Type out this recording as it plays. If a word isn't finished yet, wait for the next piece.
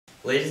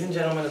Ladies and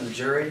gentlemen of the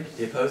jury,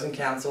 the opposing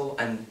counsel,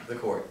 and the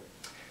court.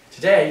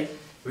 Today,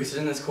 we sit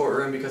in this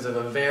courtroom because of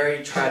a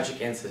very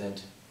tragic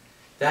incident.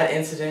 That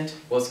incident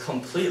was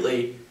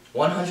completely,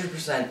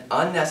 100%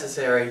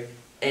 unnecessary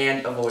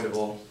and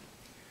avoidable.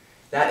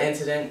 That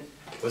incident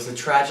was the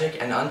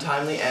tragic and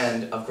untimely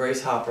end of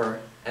Grace Hopper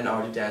and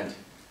Artie Dent.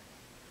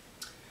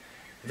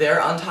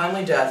 Their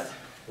untimely death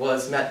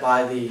was met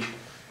by the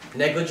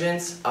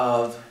negligence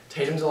of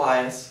Tatum's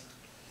Elias,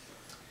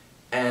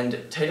 and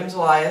Tatum's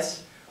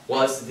Elias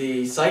was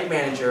the site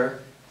manager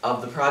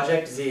of the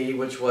Project Z,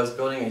 which was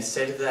building a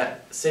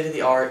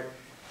state-of-the-art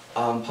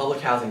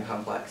public housing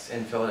complex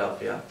in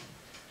Philadelphia.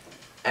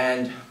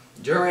 And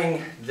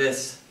during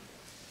this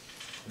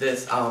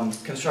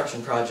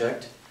construction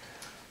project,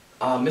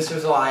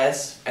 Mr.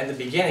 Elias, at the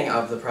beginning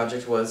of the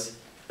project,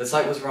 the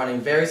site was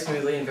running very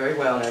smoothly and very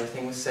well, and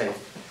everything was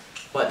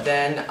safe. But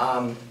then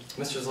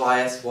Mr.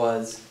 Elias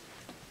was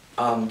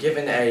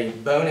given a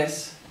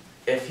bonus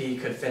if he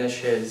could finish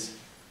his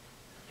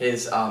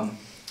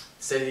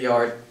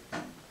state-of-the-art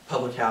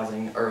public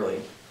housing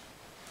early.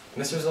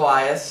 Mr.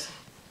 Elias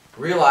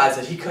realized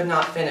that he could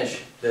not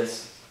finish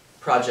this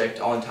project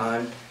on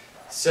time,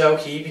 so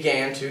he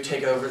began to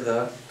take over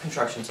the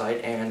construction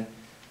site and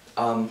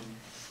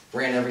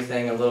ran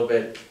everything a little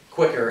bit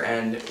quicker.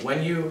 And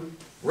when you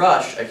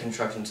rush a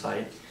construction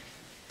site,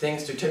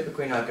 things do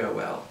typically not go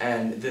well,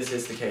 and this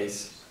is the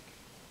case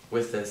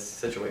with this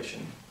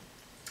situation.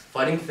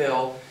 Fighting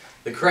Phil,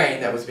 the crane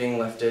that was being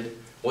lifted,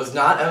 was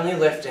not only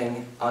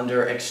lifting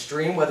under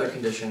extreme weather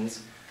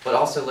conditions, but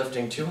also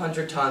lifting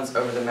 200 tons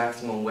over the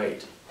maximum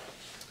weight.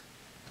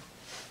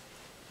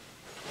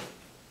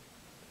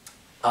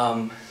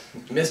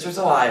 Mr.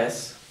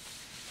 Elias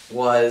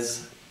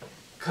was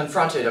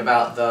confronted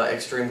about the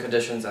extreme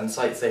conditions and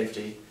site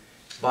safety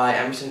by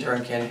Emerson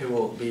Turnkin, who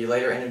will be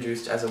later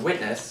introduced as a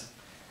witness.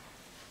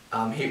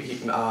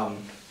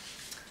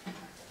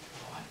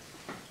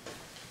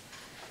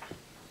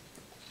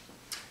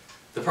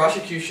 The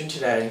prosecution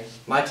today,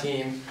 my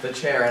team, the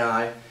chair, and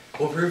I,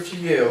 will prove to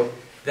you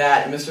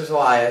that Mr.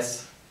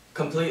 Elias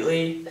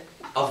completely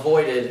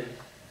avoided.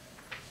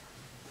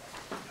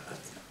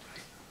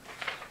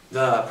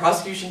 The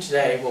prosecution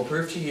today will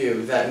prove to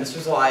you that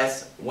Mr.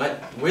 Elias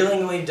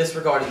willingly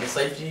disregarded the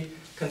safety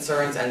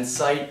concerns and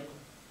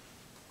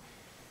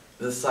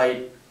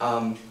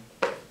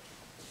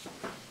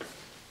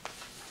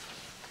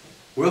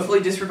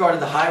willfully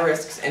disregarded the high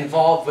risks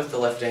involved with the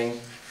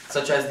lifting,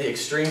 such as the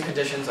extreme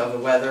conditions of the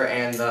weather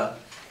and the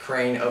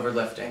crane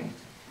overlifting.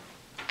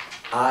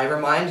 I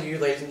remind you,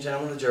 ladies and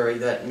gentlemen of the jury,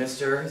 that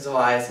Mr.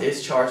 Elias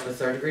is charged with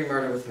third-degree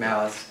murder with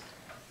malice.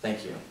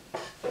 Thank you.